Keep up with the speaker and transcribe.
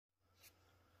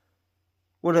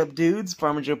What up, dudes?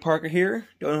 Farmer Joe Parker here.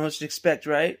 Don't know what to expect,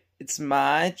 right? It's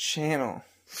my channel.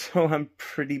 So I'm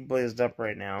pretty blazed up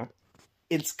right now.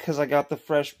 It's because I got the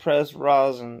fresh pressed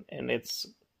rosin, and it's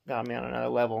got me on another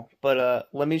level. But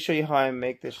let me show you how I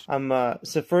make this.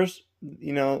 So first,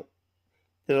 there's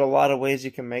a lot of ways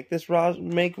you can make this rosin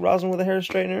with a hair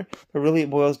straightener, but really it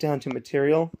boils down to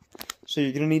material. So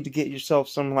you're gonna need to get yourself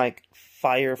some like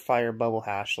fire bubble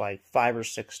hash, like 5 or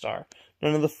 6 star.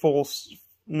 None of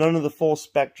the full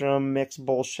spectrum mixed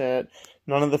bullshit.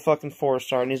 None of the fucking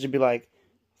 4-star. It needs to be like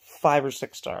 5 or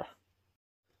 6 star.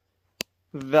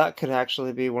 That could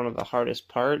actually be one of the hardest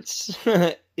parts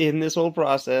in this whole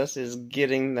process, is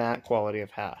getting that quality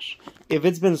of hash. If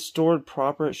it's been stored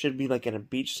proper, it should be like in a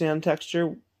beach sand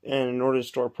texture, and in order to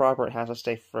store proper, it has to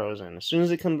stay frozen. As soon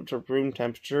as it comes to room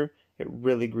temperature, it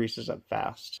really greases up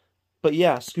fast. But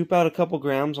yeah, scoop out a couple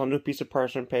grams onto a piece of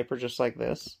parchment paper just like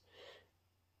this.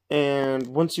 And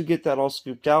once you get that all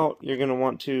scooped out, you're going to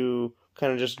want to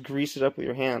kind of just grease it up with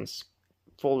your hands.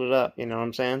 Fold it up, you know what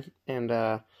I'm saying? And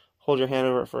hold your hand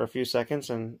over it for a few seconds,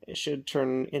 and it should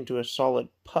turn into a solid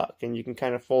puck, and you can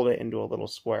kind of fold it into a little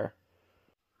square.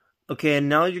 Okay, and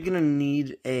now you're going to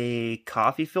need a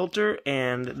coffee filter,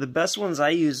 and the best ones I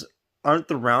use aren't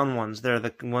the round ones. They're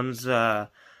the ones, I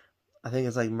think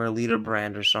it's like Merlita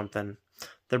brand or something.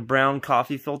 They're brown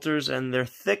coffee filters, and they're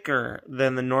thicker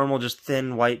than the normal just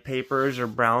thin white papers or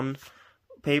brown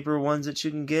paper ones that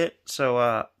you can get.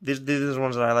 So these are the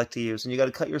ones that I like to use. And you got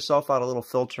to cut yourself out a little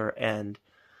filter and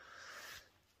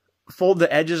fold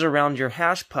the edges around your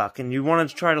hash puck. And you want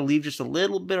to try to leave just a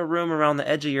little bit of room around the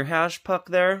edge of your hash puck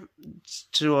there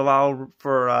to allow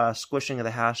for squishing of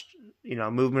the hash,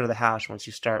 movement of the hash once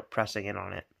you start pressing in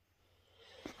on it.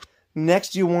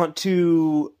 Next, you want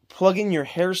to plug in your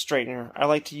hair straightener. I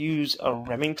like to use a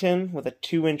Remington with a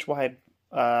 2-inch wide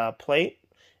plate,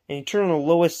 and you turn on the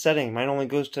lowest setting. Mine only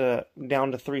goes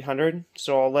down to 300,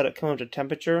 so I'll let it come up to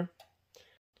temperature.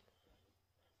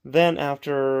 Then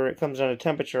after it comes down to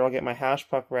temperature, I'll get my hash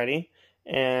puck ready,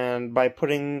 and by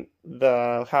putting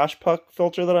the hash puck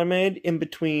filter that I made in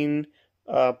between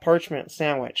a parchment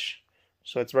sandwich,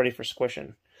 so it's ready for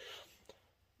squishing.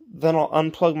 Then I'll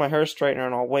unplug my hair straightener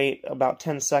and I'll wait about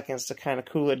 10 seconds to kind of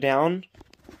cool it down.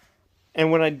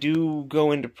 And when I do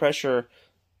go into pressure,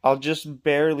 I'll just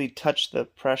barely touch the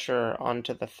pressure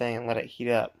onto the thing and let it heat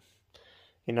up.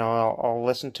 I'll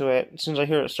listen to it. As soon as I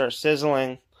hear it start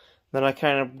sizzling, then I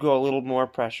kind of go a little more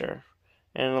pressure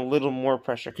and a little more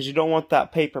pressure, because you don't want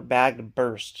that paper bag to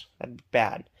burst. That'd be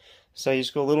bad. So you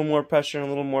just go a little more pressure and a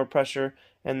little more pressure,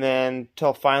 and then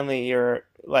till finally you're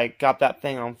got that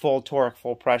thing on full torque,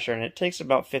 full pressure, and it takes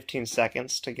about 15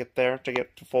 seconds to get there, to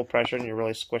get to full pressure, and you're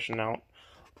really squishing out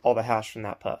all the hash from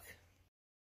that puck.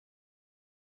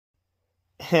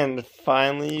 And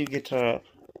finally you get to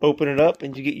open it up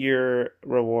and you get your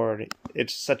reward.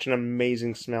 It's such an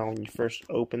amazing smell when you first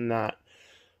open that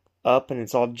up, and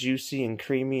it's all juicy and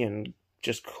creamy and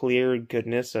just clear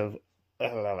goodness of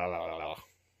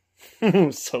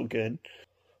so good.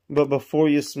 But before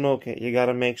you smoke it, you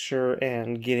gotta make sure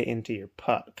and get it into your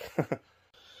puck.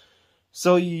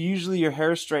 So usually your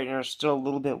hair straightener is still a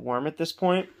little bit warm at this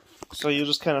point. So you'll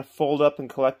just kind of fold up and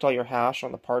collect all your hash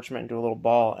on the parchment into a little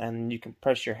ball, and you can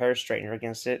press your hair straightener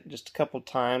against it just a couple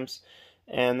times,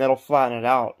 and that'll flatten it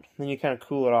out. Then you kind of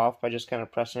cool it off by just kind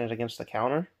of pressing it against the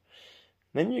counter.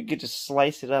 Then you get to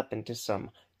slice it up into some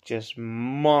just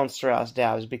monster-ass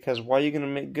dabs, because why are you going to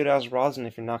make good-ass rosin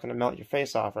if you're not going to melt your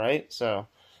face off, right? So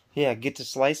yeah, get to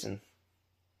slicing.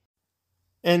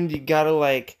 And you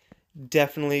gotta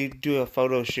definitely do a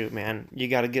photo shoot, man. You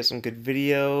gotta get some good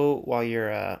video while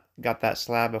you're got that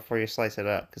slab before you slice it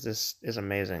up, because this is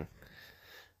amazing.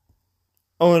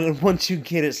 Oh, and once you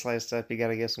get it sliced up, you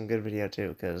gotta get some good video too,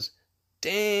 because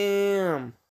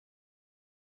damn.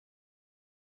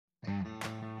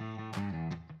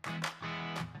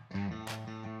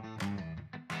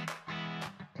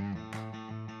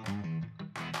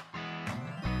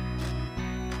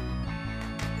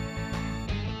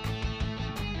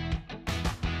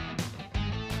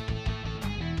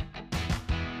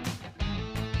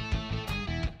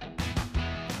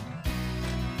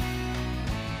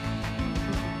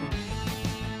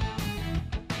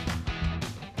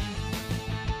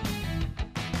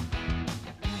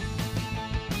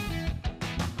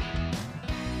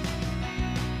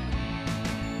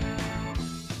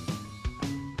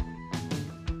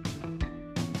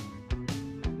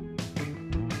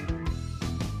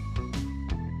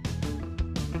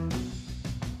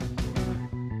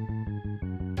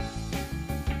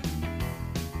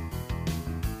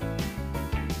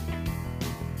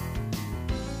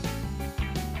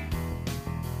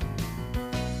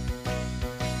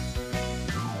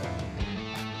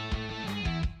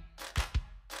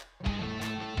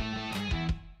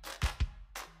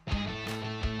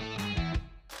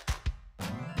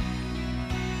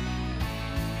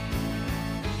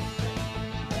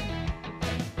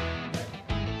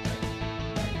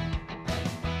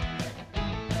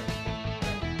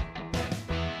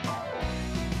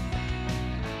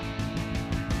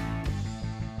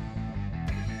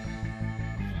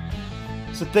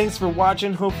 So thanks for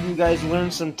watching. Hopefully you guys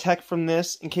learned some tech from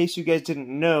this. In case you guys didn't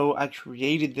know, I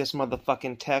created this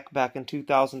motherfucking tech back in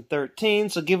 2013.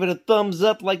 So give it a thumbs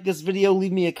up, like this video,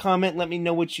 leave me a comment, let me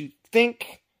know what you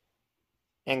think.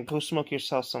 And go smoke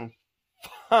yourself some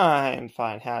fine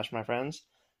hash, my friends.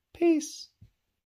 Peace.